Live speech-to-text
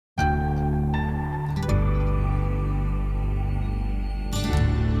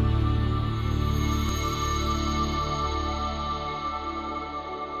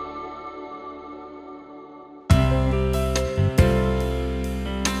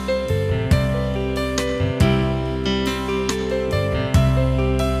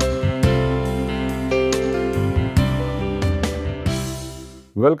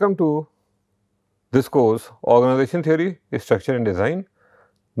Welcome to this course Organization Theory, Structure and Design.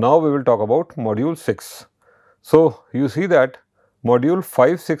 Now we will talk about Module 6. So you see that Module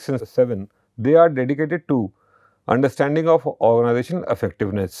 5, 6 and 7, they are dedicated to understanding of organizational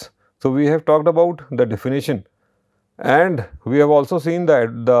effectiveness. So we have talked about the definition and we have also seen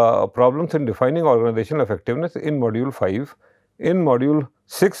that the problems in defining organizational effectiveness in Module 5. In Module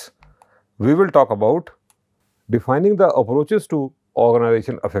 6, we will talk about defining the approaches to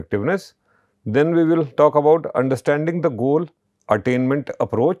organizational effectiveness. Then we will talk about understanding the goal attainment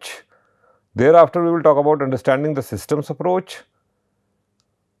approach. Thereafter, we will talk about understanding the systems approach,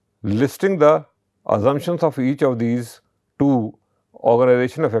 listing the assumptions of each of these two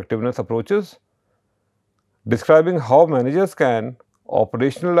organizational effectiveness approaches, describing how managers can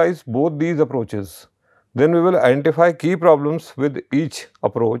operationalize both these approaches. Then we will identify key problems with each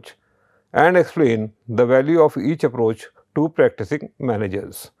approach and explain the value of each approach to practicing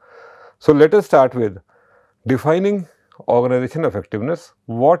managers. So let us start with defining organizational effectiveness.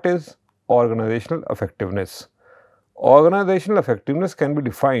 What is organizational effectiveness? Organizational effectiveness can be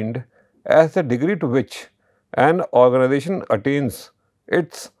defined as the degree to which an organization attains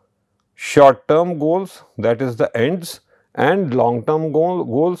its short-term goals, that is the ends, and long-term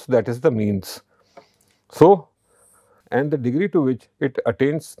goals, that is the means. So, and the degree to which it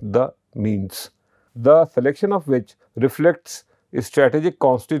attains the means, the selection of which reflects strategic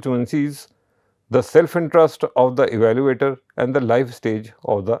constituencies, the self-interest of the evaluator and the life stage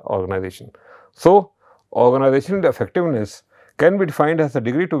of the organization. So, organizational effectiveness can be defined as the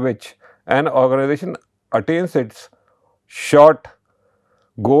degree to which an organization attains its short-term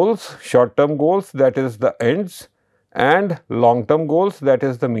goals, that is the ends, and long-term goals, that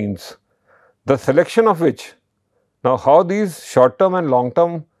is the means. The selection of which, now how these short-term and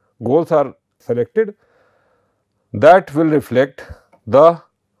long-term goals are selected, that will reflect the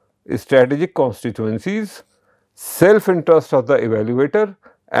strategic constituencies, self-interest of the evaluator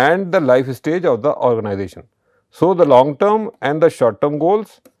and the life stage of the organization. So, the long-term and the short-term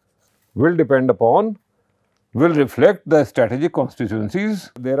goals will reflect the strategic constituencies.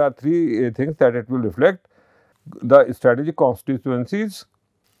 There are three things that it will reflect: the strategic constituencies,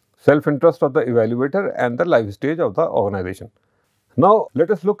 self-interest of the evaluator and the life stage of the organization. Now, let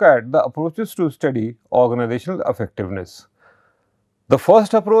us look at the approaches to study organizational effectiveness. The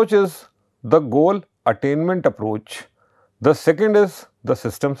first approach is the goal attainment approach. The second is the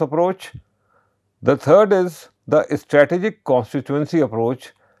systems approach. The third is the strategic constituency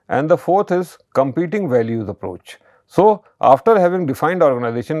approach. And the fourth is competing values approach. So, after having defined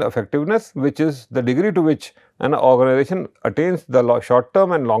organizational effectiveness, which is the degree to which an organization attains the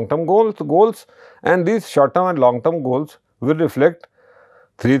short-term and long-term goals, and these short-term and long-term goals will reflect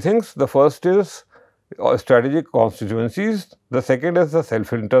three things. The first is strategic constituencies, the second is the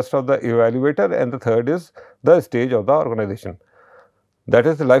self-interest of the evaluator, and the third is the stage of the organization, that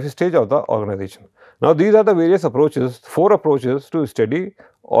is the life stage of the organization. Now, these are the various approaches, 4 approaches to study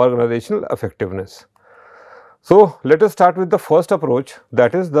organizational effectiveness. So, let us start with the first approach,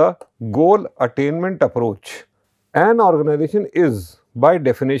 that is the goal attainment approach. An organization is, by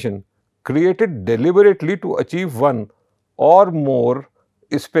definition, created deliberately to achieve one or more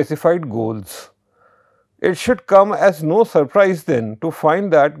specified goals. It should come as no surprise then to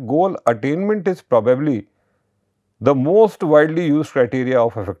find that goal attainment is probably the most widely used criteria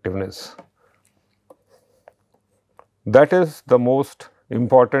of effectiveness. That is the most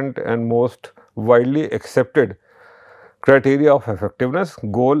important and most widely accepted criteria of effectiveness,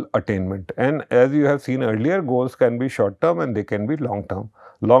 goal attainment. And as you have seen earlier, goals can be short term and they can be long term.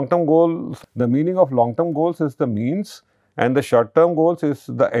 Long term goals, the meaning of long term goals is the means and the short term goals is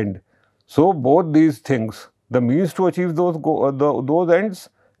the end. So, both these things, the means to achieve those ends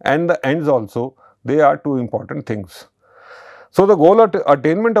and the ends also, they are two important things. So, the goal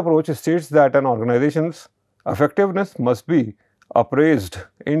attainment approach states that an organization's effectiveness must be appraised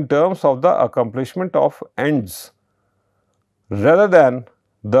in terms of the accomplishment of ends rather than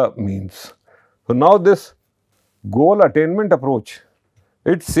the means. So, now this goal attainment approach,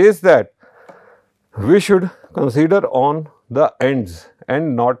 it says that we should consider on the ends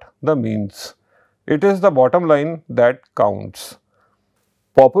and not the means. It is the bottom line that counts.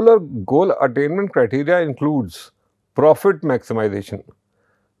 Popular goal attainment criteria includes profit maximization,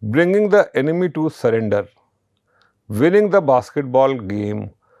 bringing the enemy to surrender, winning the basketball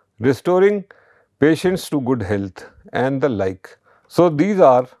game, restoring patients to good health and the like. So, these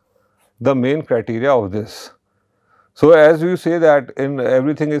are the main criteria of this. So, as you say that in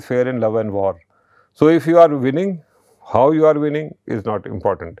everything is fair in love and war. So, if you are winning, how you are winning is not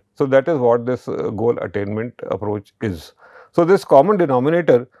important. So, that is what this goal attainment approach is. So, this common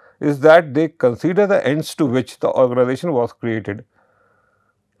denominator is that they consider the ends to which the organization was created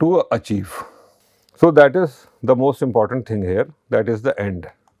to achieve. So, that is the most important thing here, that is the end.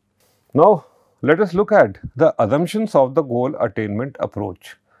 Now, let us look at the assumptions of the goal attainment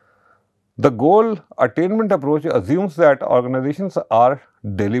approach. The goal attainment approach assumes that organizations are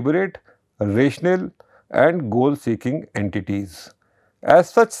deliberate, rational, and goal seeking entities. As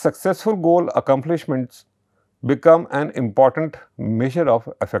such, successful goal accomplishments become an important measure of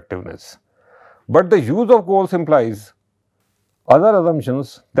effectiveness. But the use of goals implies other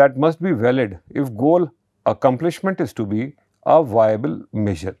assumptions that must be valid if goal accomplishment is to be a viable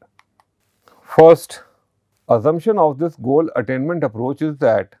measure. First assumption of this goal attainment approach is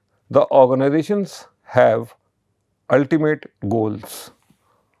that the organizations have ultimate goals.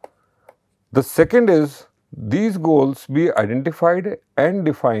 The second is these goals be identified and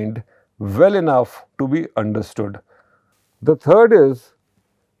defined well enough to be understood. The third is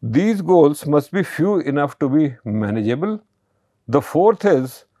these goals must be few enough to be manageable. The fourth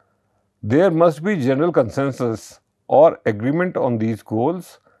is there must be general consensus or agreement on these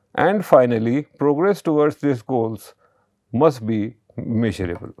goals. And finally, progress towards these goals must be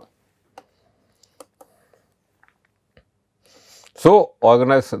measurable. So,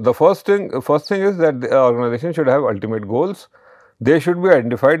 the first thing is that the organization should have ultimate goals. They should be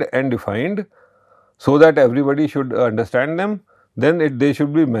identified and defined so that everybody should understand them. Then they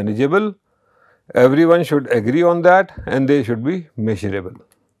should be manageable. Everyone should agree on that, and they should be measurable.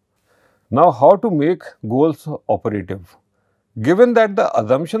 Now, how to make goals operative? Given that the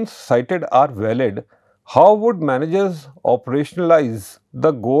assumptions cited are valid, how would managers operationalize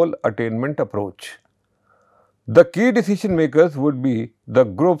the goal attainment approach? The key decision makers would be the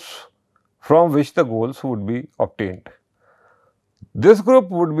groups from which the goals would be obtained. This group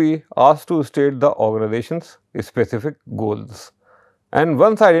would be asked to state the organization's specific goals, and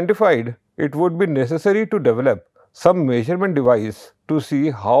once identified, it would be necessary to develop some measurement device to see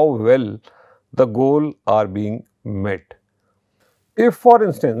how well the goals are being met. If, for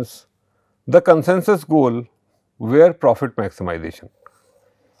instance, the consensus goal were profit maximization.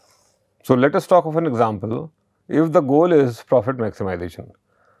 So, let us talk of an example. If the goal is profit maximization,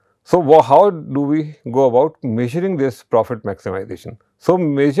 so how do we go about measuring this profit maximization? So,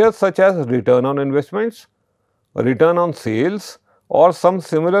 measures such as return on investments, return on sales, or some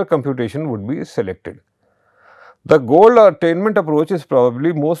similar computation would be selected. The goal attainment approach is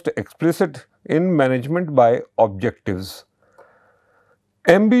probably most explicit in management by objectives.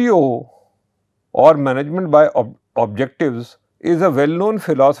 MBO or management by objectives is a well-known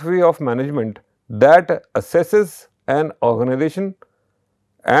philosophy of management that assesses an organization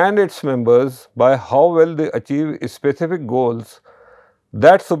and its members by how well they achieve specific goals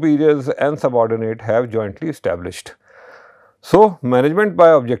that superiors and subordinate have jointly established. So, management by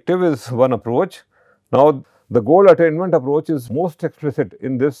objective is one approach. Now, the goal attainment approach is most explicit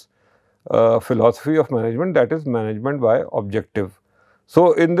in this philosophy of management, that is management by objective.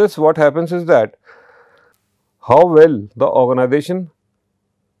 So, in this what happens is that how well the organization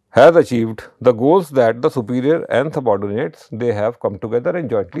has achieved the goals that the superior and subordinates they have come together and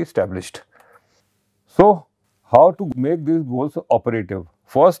jointly established. So, how to make these goals operative?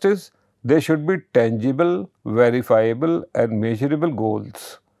 First is they should be tangible, verifiable and measurable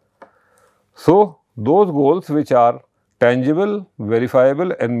goals. So, those goals which are tangible,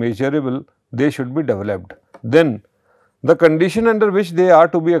 verifiable and measurable, they should be developed. Then the condition under which they are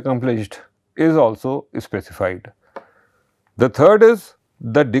to be accomplished is also specified. The third is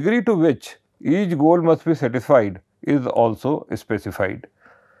the degree to which each goal must be satisfied is also specified.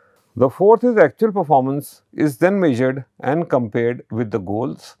 The fourth is actual performance is then measured and compared with the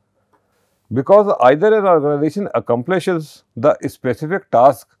goals, because either an organization accomplishes the specific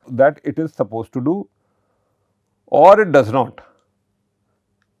task that it is supposed to do or it does not.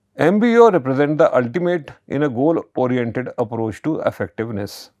 MBO represents the ultimate in a goal-oriented approach to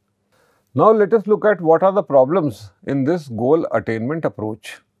effectiveness. Now, let us look at what are the problems in this goal attainment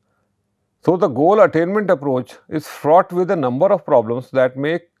approach. So, the goal attainment approach is fraught with a number of problems that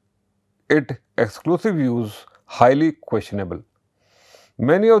make its exclusive use highly questionable.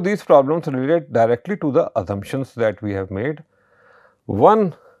 Many of these problems relate directly to the assumptions that we have made.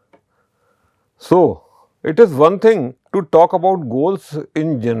 It is one thing to talk about goals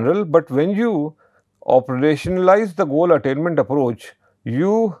in general, but when you operationalize the goal attainment approach,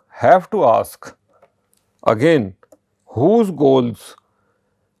 you have to ask again, whose goals?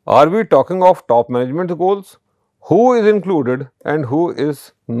 Are we talking of top management goals? Who is included and who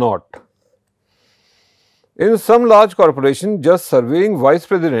is not? In some large corporation, just surveying vice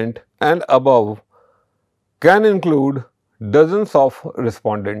president and above can include dozens of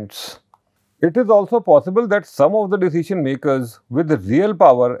respondents. It is also possible that some of the decision makers with real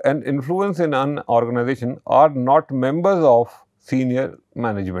power and influence in an organization are not members of senior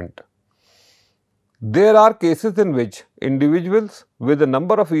management. There are cases in which individuals with a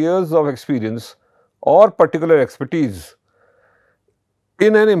number of years of experience or particular expertise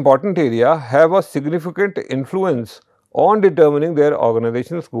in an important area have a significant influence on determining their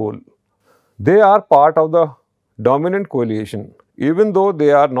organization's goal. They are part of the dominant coalition, even though they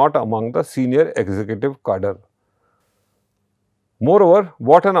are not among the senior executive cadre. Moreover,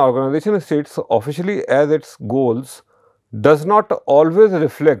 what an organization states officially as its goals does not always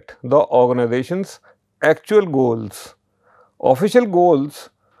reflect the organization's actual goals. Official goals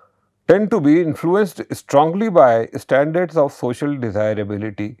tend to be influenced strongly by standards of social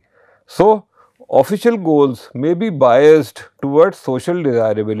desirability. So, official goals may be biased towards social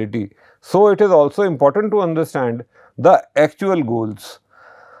desirability. So, it is also important to understand the actual goals.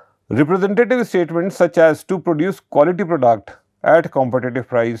 Representative statements such as to produce quality product at competitive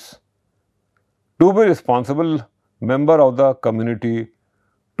price, to be responsible member of the community,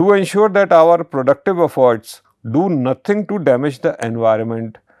 to ensure that our productive efforts do nothing to damage the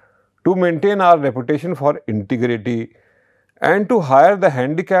environment, to maintain our reputation for integrity, and to hire the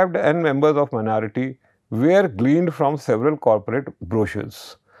handicapped and members of minority were gleaned from several corporate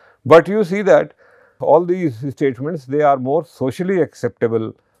brochures. But you see that all these statements, they are more socially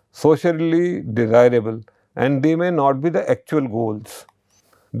acceptable, socially desirable, and they may not be the actual goals.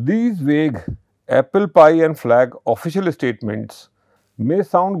 These vague apple pie and flag official statements may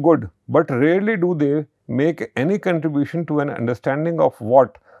sound good, but rarely do they make any contribution to an understanding of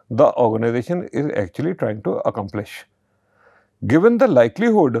what the organization is actually trying to accomplish. Given the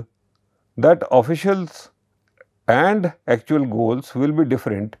likelihood that officials and actual goals will be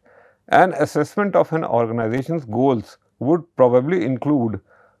different, an assessment of an organization's goals would probably include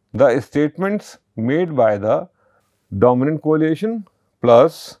the statements made by the dominant coalition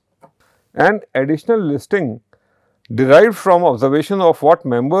plus an additional listing derived from observation of what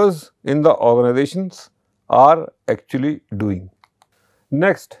members in the organizations are actually doing.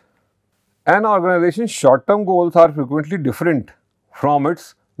 Next, an organization's short-term goals are frequently different from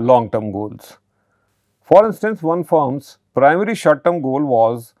its long-term goals. For instance, one firm's primary short-term goal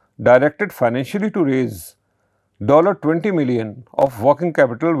was directed financially to raise $20 million of working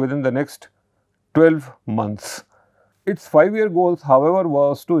capital within the next 12 months. Its 5-year goals, however,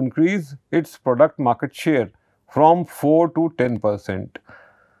 was to increase its product market share from 4 to 10%.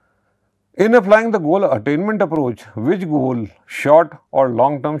 In applying the goal attainment approach, which goal, short or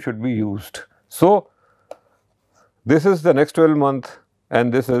long term, should be used? So, this is the next 12 months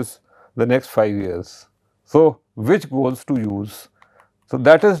and this is the next 5 years. So, which goals to use? So,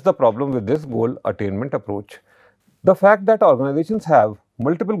 that is the problem with this goal attainment approach. The fact that organizations have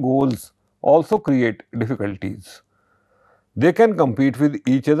multiple goals also create difficulties. They can compete with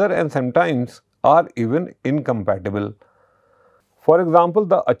each other and sometimes are even incompatible. For example,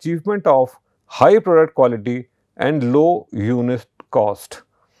 the achievement of high product quality and low unit cost.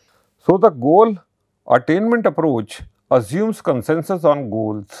 So, the goal attainment approach assumes consensus on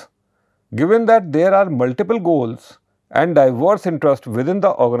goals. Given that there are multiple goals and diverse interests within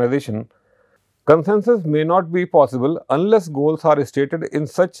the organization, consensus may not be possible unless goals are stated in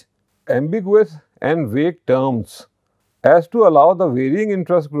such ambiguous and vague terms as to allow the varying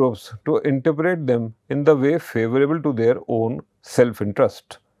interest groups to interpret them in the way favorable to their own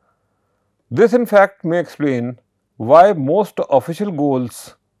self-interest. This in fact may explain why most official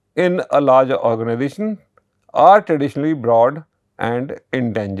goals in a large organization are traditionally broad and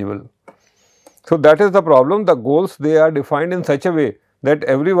intangible. So, that is the problem. The goals, they are defined in such a way that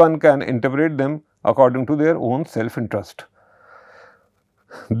everyone can interpret them according to their own self-interest.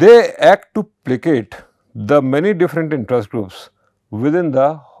 They act to placate the many different interest groups within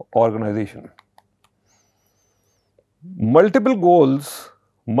the organization. Multiple goals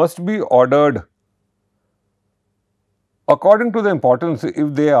must be ordered according to the importance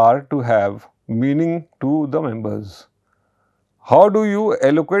if they are to have meaning to the members. How do you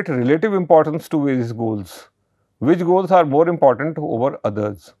allocate relative importance to various goals? Which goals are more important over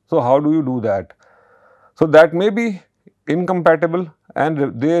others? So, how do you do that? So, that may be incompatible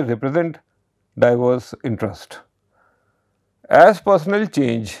and they represent diverse interest. As personnel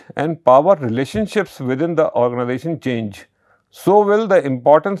change and power relationships within the organization change, so will the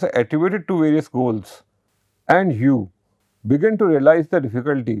importance attributed to various goals, and you begin to realize the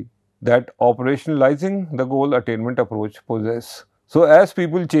difficulty that operationalizing the goal attainment approach poses. So, as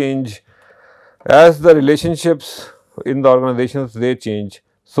people change, as the relationships in the organizations they change,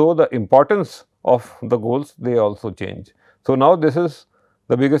 so the importance of the goals they also change. So now this is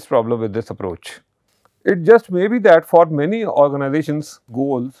the biggest problem with this approach. It just may be that for many organizations,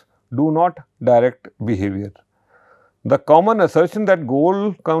 goals do not direct behavior. The common assertion that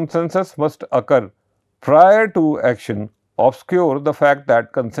goal consensus must occur prior to action obscure the fact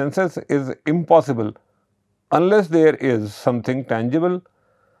that consensus is impossible unless there is something tangible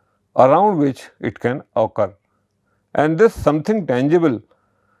around which it can occur. And this something tangible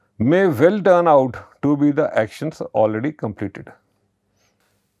may well turn out to be the actions already completed.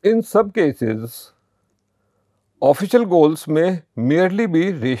 In some cases, official goals may merely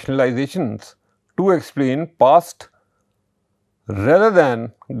be rationalizations to explain past rather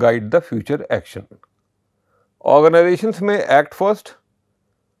than guide the future action. Organizations may act first,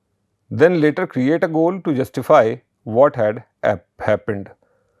 then later create a goal to justify what had happened.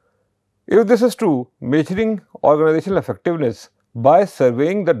 If this is true, measuring organizational effectiveness by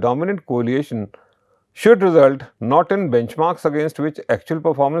surveying the dominant coalition should result not in benchmarks against which actual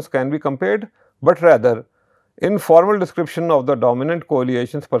performance can be compared, but rather in formal description of the dominant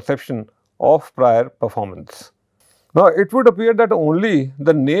coalition's perception of prior performance. Now, it would appear that only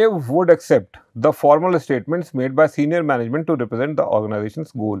the knave would accept the formal statements made by senior management to represent the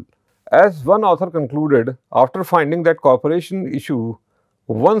organization's goal. As one author concluded, after finding that corporations issue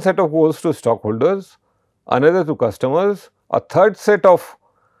one set of goals to stockholders, another to customers, a third set of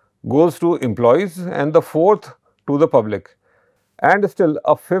goals to employees, and the fourth to the public, and still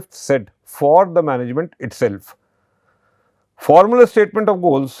a fifth set for the management itself. Formal statement of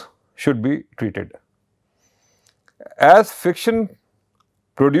goals should be treated as fiction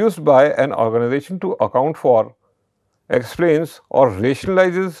produced by an organization to account for, explains or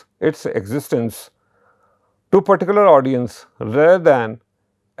rationalizes its existence to particular audience rather than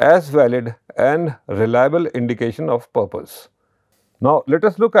as valid and reliable indication of purpose. Now, let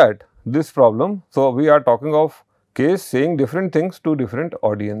us look at this problem. So, we are talking of case saying different things to different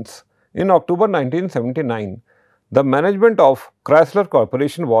audience. In October 1979, the management of Chrysler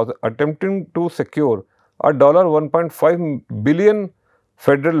Corporation was attempting to secure a $1.5 billion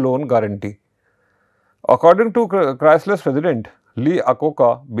federal loan guarantee. According to Chrysler's president, Lee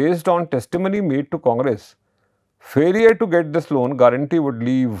Iacocca, based on testimony made to Congress, failure to get this loan guarantee would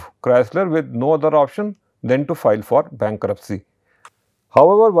leave Chrysler with no other option than to file for bankruptcy.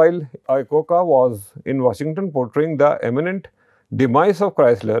 However, while Iacocca was in Washington portraying the imminent demise of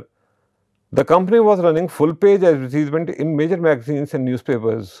Chrysler, the company was running full-page advertisement in major magazines and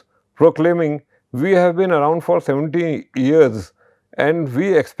newspapers, proclaiming, "We have been around for 70 years and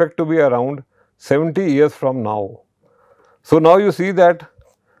we expect to be around 70 years from now." So now you see that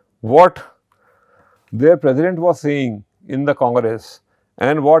what their president was saying in the Congress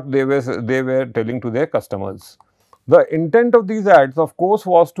and what they were telling to their customers. The intent of these ads, of course,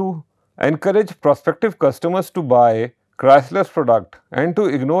 was to encourage prospective customers to buy Chrysler's product and to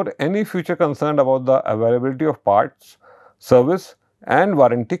ignore any future concern about the availability of parts, service, and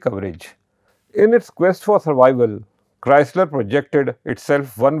warranty coverage. In its quest for survival, Chrysler projected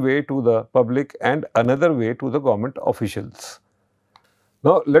itself one way to the public and another way to the government officials.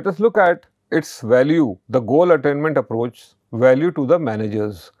 Now, let us look at its value, the goal attainment approach, value to the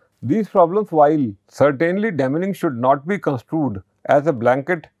managers. These problems, while certainly damning, should not be construed as a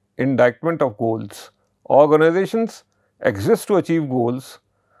blanket indictment of goals. Organizations exist to achieve goals.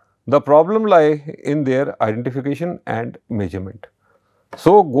 The problem lies in their identification and measurement.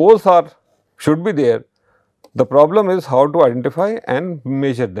 So, goals should be there. The problem is how to identify and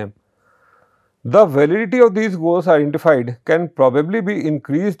measure them. The validity of these goals identified can probably be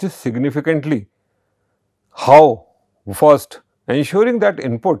increased significantly. How? First, ensuring that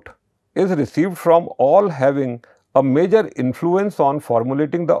input is received from all having a major influence on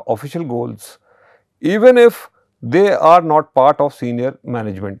formulating the official goals, even if they are not part of senior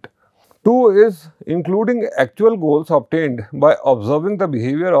management. Two is including actual goals obtained by observing the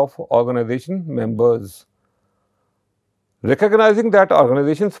behavior of organization members. Recognizing that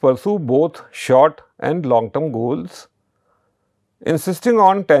organizations pursue both short and long-term goals, insisting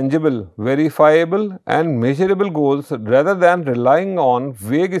on tangible, verifiable and measurable goals rather than relying on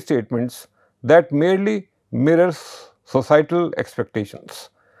vague statements that merely mirror societal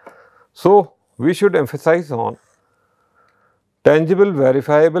expectations. So, we should emphasize on tangible,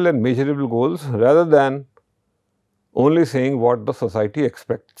 verifiable and measurable goals rather than only saying what the society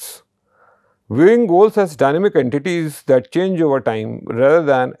expects. Viewing goals as dynamic entities that change over time rather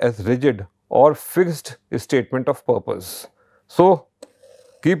than as rigid or fixed statement of purpose. So,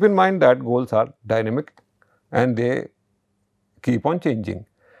 keep in mind that goals are dynamic and they keep on changing.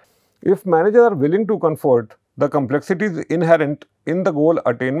 If managers are willing to comfort the complexities inherent in the goal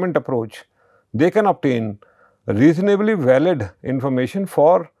attainment approach, they can obtain reasonably valid information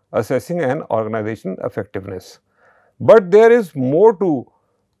for assessing an organization effectiveness. But there is more to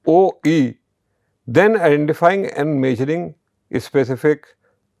OE than identifying and measuring specific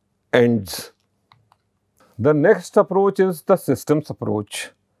ends. The next approach is the systems approach.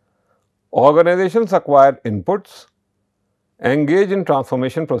 Organizations acquire inputs, engage in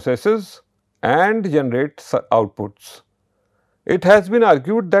transformation processes, and generate outputs. It has been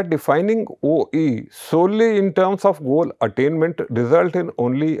argued that defining OE solely in terms of goal attainment result in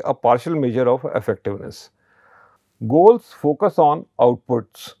only a partial measure of effectiveness. Goals focus on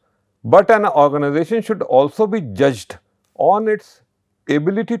outputs, but an organization should also be judged on its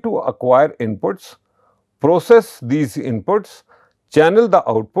ability to acquire inputs, process these inputs, channel the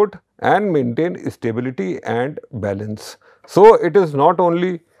output, and maintain stability and balance. So, it is not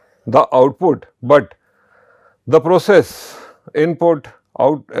only the output, but the process, input,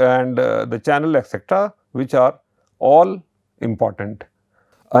 out and the channel etc., which are all important.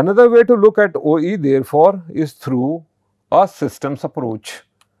 Another way to look at OE therefore is through a systems approach.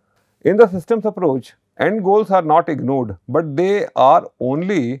 In the systems approach, end goals are not ignored, but they are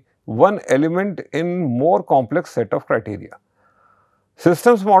only one element in more complex set of criteria.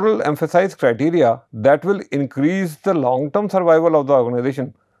 Systems model emphasize criteria that will increase the long-term survival of the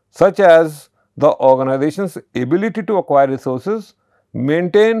organization, such as the organization's ability to acquire resources,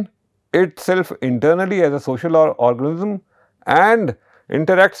 maintain itself internally as a social organism, and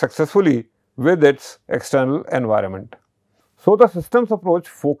interact successfully with its external environment. So, the systems approach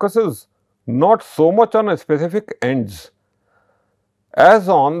focuses not so much on specific ends as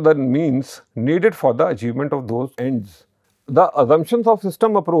on the means needed for the achievement of those ends. The assumptions of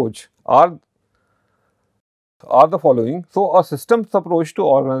system approach are the following. So, a systems approach to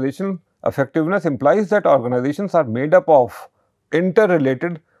organizational effectiveness implies that organizations are made up of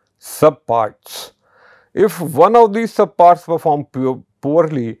interrelated subparts. If one of these subparts perform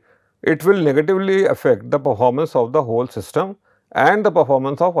poorly, it will negatively affect the performance of the whole system and the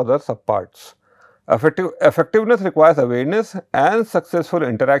performance of other subparts. Effectiveness requires awareness and successful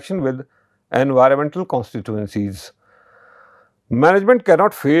interaction with environmental constituencies. Management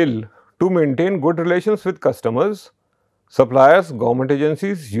cannot fail to maintain good relations with customers, suppliers, government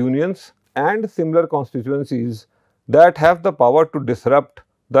agencies, unions, and similar constituencies that have the power to disrupt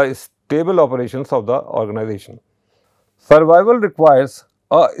the stable operations of the organization. Survival requires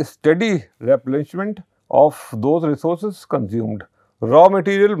a steady replenishment of those resources consumed. Raw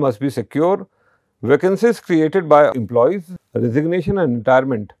material must be secure, vacancies created by employees, resignation and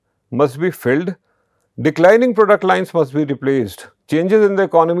retirement must be filled, declining product lines must be replaced, changes in the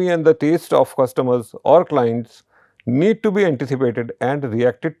economy and the taste of customers or clients need to be anticipated and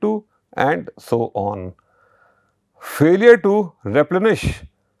reacted to, and so on. Failure to replenish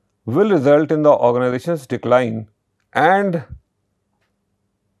will result in the organization's decline and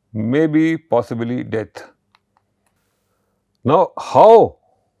maybe possibly death. Now, how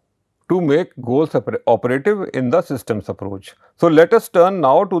to make goals operative in the systems approach? So, let us turn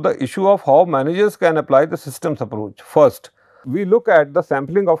now to the issue of how managers can apply the systems approach. First, we look at the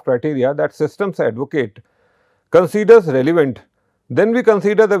sampling of criteria that systems advocate considers relevant. Then we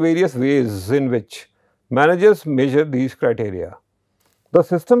consider the various ways in which managers measure these criteria. The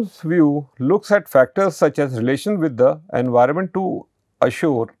systems view looks at factors such as relation with the environment to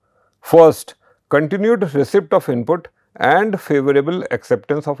assure first, continued receipt of input and favorable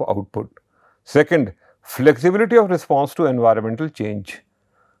acceptance of output. Second, flexibility of response to environmental change.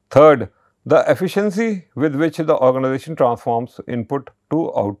 Third, the efficiency with which the organization transforms input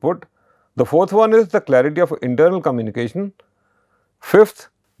to output. The fourth one is the clarity of internal communication. Fifth,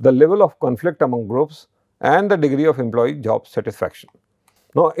 the level of conflict among groups and the degree of employee job satisfaction.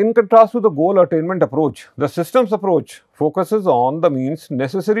 Now, in contrast to the goal attainment approach, the systems approach focuses on the means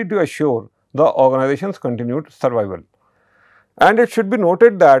necessary to assure the organization's continued survival. And it should be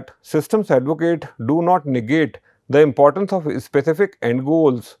noted that systems advocate do not negate the importance of specific end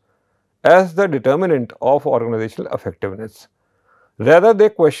goals as the determinant of organizational effectiveness. Rather, they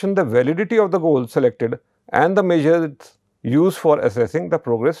question the validity of the goals selected and the measures used for assessing the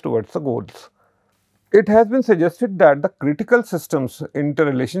progress towards the goals. It has been suggested that the critical systems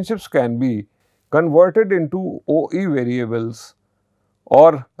interrelationships can be converted into OE variables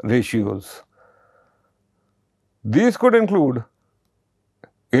or ratios. These could include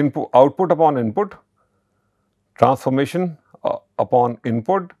output upon input, transformation upon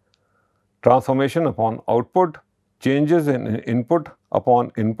input, transformation upon output, changes in input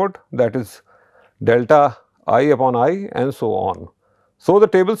upon input, that is delta I upon I, and so on. So, the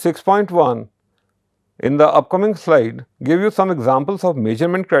table 6.1 in the upcoming slide give you some examples of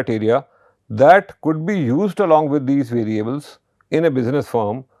measurement criteria that could be used along with these variables in a business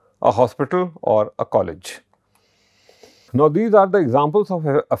firm, a hospital, or a college. Now, these are the examples of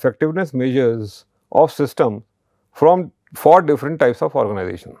effectiveness measures of system for different types of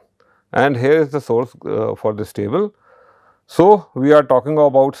organization. And here is the source for this table. So, we are talking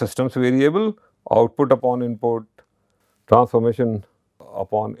about systems variable, output upon input, transformation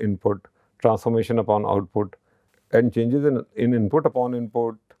upon input, transformation upon output, and changes in input upon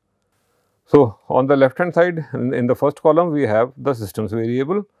input. So, on the left hand side, in the first column, we have the systems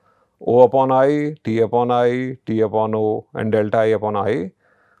variable O upon I, T upon I, T upon O, and delta I upon I.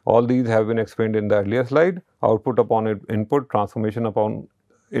 All these have been explained in the earlier slide. Output upon input, transformation upon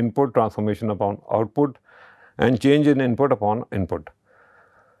input, transformation upon output, and change in input upon input.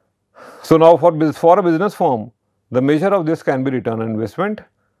 So, now for a business firm, the measure of this can be return on investment.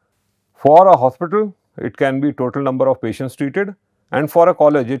 For a hospital, it can be total number of patients treated, and for a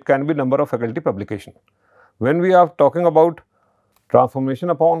college, it can be number of faculty publication. When we are talking about transformation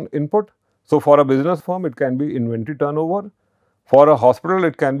upon input, so for a business firm, it can be inventory turnover. For a hospital,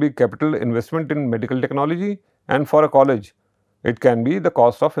 it can be capital investment in medical technology, and for a college, it can be the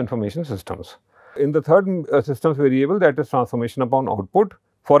cost of information systems. In the third systems variable, that is transformation upon output,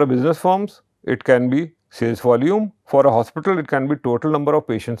 for a business firms, it can be sales volume. For a hospital, it can be total number of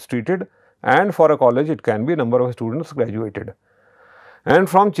patients treated, and for a college, it can be number of students graduated. And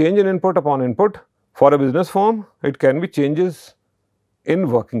from change in input upon input, for a business firm, it can be changes in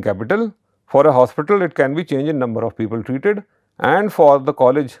working capital. For a hospital, it can be change in number of people treated, and for the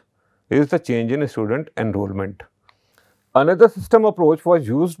college is the change in student enrollment. Another system approach was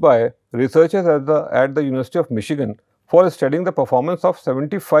used by researchers at the University of Michigan for studying the performance of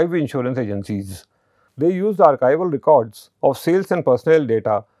 75 insurance agencies. They used archival records of sales and personnel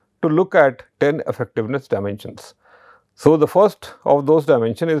data to look at 10 effectiveness dimensions. So, the first of those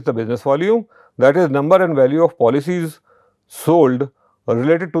dimensions is the business volume, that is number and value of policies sold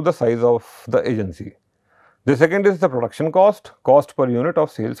related to the size of the agency. The second is the production cost, cost per unit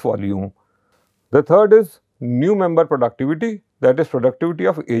of sales volume. The third is new member productivity, that is productivity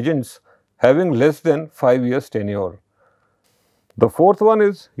of agents having less than 5 years tenure. The fourth one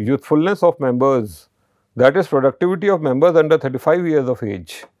is youthfulness of members, that is productivity of members under 35 years of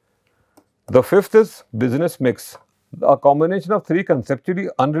age. The fifth is business mix, a combination of three conceptually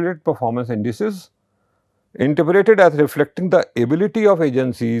unrelated performance indices interpreted as reflecting the ability of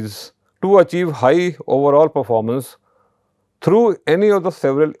agencies to achieve high overall performance through any of the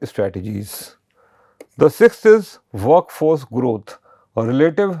several strategies. The sixth is workforce growth, a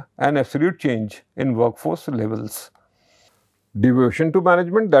relative and absolute change in workforce levels. Devotion to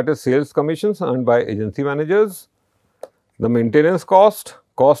management, that is sales commissions earned by agency managers. The maintenance cost,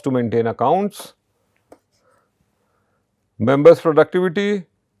 cost to maintain accounts. Members productivity,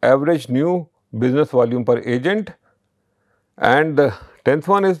 average new business volume per agent. And the 10th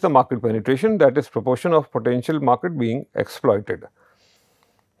one is the market penetration, that is proportion of potential market being exploited.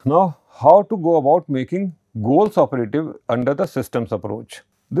 Now, how to go about making goals operative under the systems approach?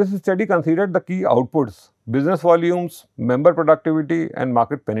 This study considered the key outputs, business volumes, member productivity, and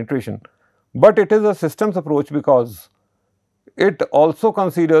market penetration. But it is a systems approach because it also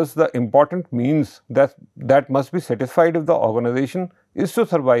considers the important means that must be satisfied if the organization is to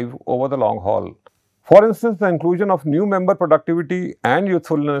survive over the long haul. For instance, the inclusion of new member productivity and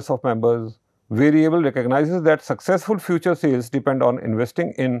youthfulness of members variable recognizes that successful future sales depend on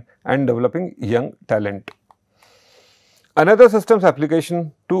investing in and developing young talent. Another systems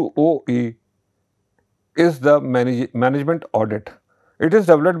application to OE is the management audit. It is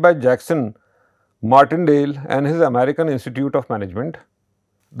developed by Jackson Martindale and his American Institute of Management.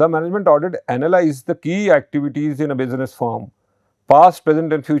 The management audit analyzes the key activities in a business firm, past,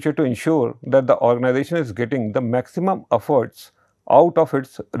 present and future, to ensure that the organization is getting the maximum efforts out of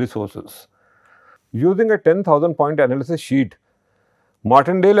its resources. Using a 10,000 point analysis sheet,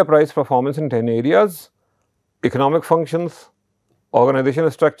 Martindale appraised performance in 10 areas: economic functions, organizational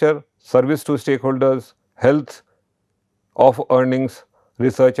structure, service to stakeholders, health of earnings,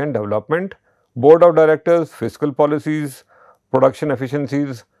 research and development, board of directors, fiscal policies, production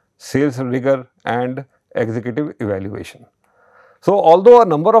efficiencies, sales rigor and executive evaluation. So, although a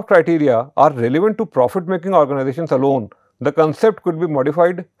number of criteria are relevant to profit-making organizations alone, the concept could be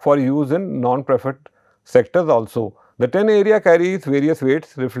modified for use in non-profit sectors also. The 10 area carries various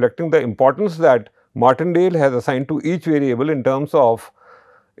weights reflecting the importance that Martindale has assigned to each variable in terms of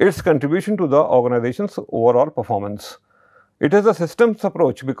its contribution to the organization's overall performance. It is a systems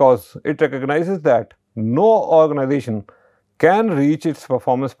approach because it recognizes that no organization can reach its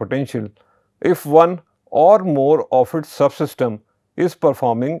performance potential if one or more of its subsystems is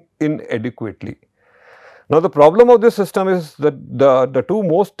performing inadequately. Now, the problem of this system is that the two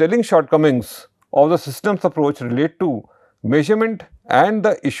most telling shortcomings of the systems approach relate to measurement and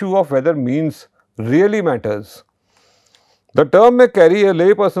the issue of whether means really matters. The term may carry a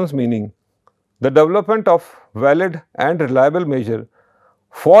layperson's meaning. The development of valid and reliable measure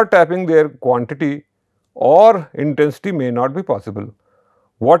for tapping their quantity or intensity may not be possible.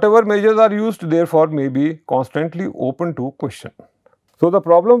 Whatever measures are used therefore may be constantly open to question. So, the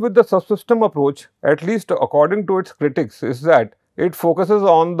problem with the subsystem approach, at least according to its critics, is that it focuses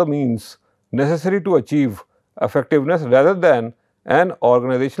on the means necessary to achieve effectiveness rather than an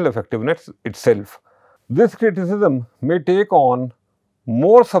organizational effectiveness itself. This criticism may take on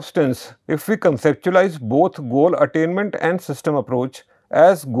more substance if we conceptualize both goal attainment and system approach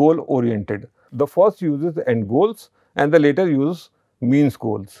as goal oriented. The first uses end goals and the later uses means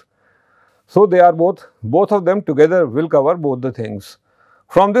goals. So, they are both of them together will cover both the things.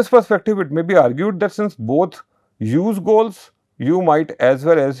 From this perspective, it may be argued that since both use goals, you might as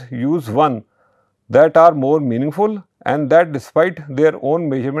well as use one that are more meaningful and that despite their own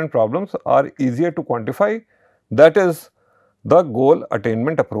measurement problems are easier to quantify, that is the goal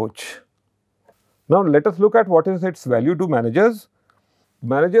attainment approach. Now, let us look at what is its value to managers.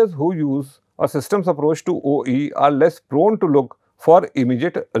 Managers who use a systems approach to OE are less prone to look for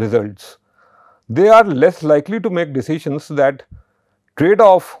immediate results. They are less likely to make decisions that trade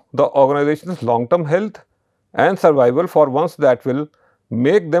off the organization's long-term health and survival for ones that will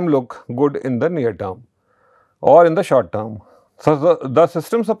make them look good in the near term or in the short term. So, the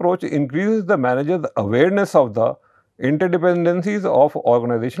systems approach increases the manager's awareness of the interdependencies of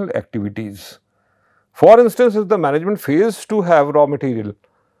organizational activities. For instance, if the management fails to have raw material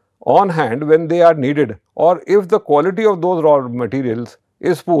on hand when they are needed, or if the quality of those raw materials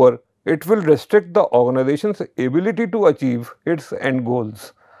is poor, it will restrict the organization's ability to achieve its end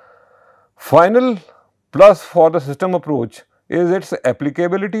goals. Final plus for the system approach is its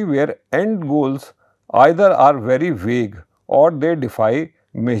applicability, where end goals either are very vague or they defy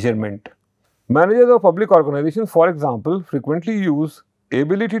measurement. Managers of public organizations, for example, frequently use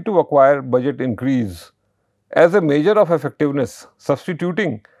ability to acquire budget increase as a measure of effectiveness,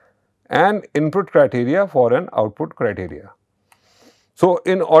 substituting an input criteria for an output criteria. So,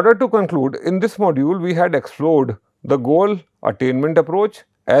 in order to conclude, in this module we had explored the goal attainment approach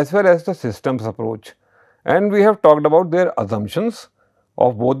as well as the systems approach, and we have talked about their assumptions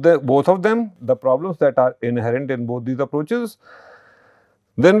of both of them, the problems that are inherent in both these approaches.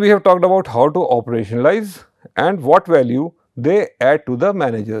 Then we have talked about how to operationalize and what value they add to the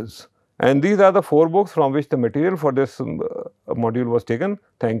managers. And these are the 4 books from which the material for this module was taken.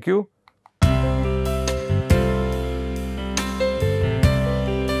 Thank you.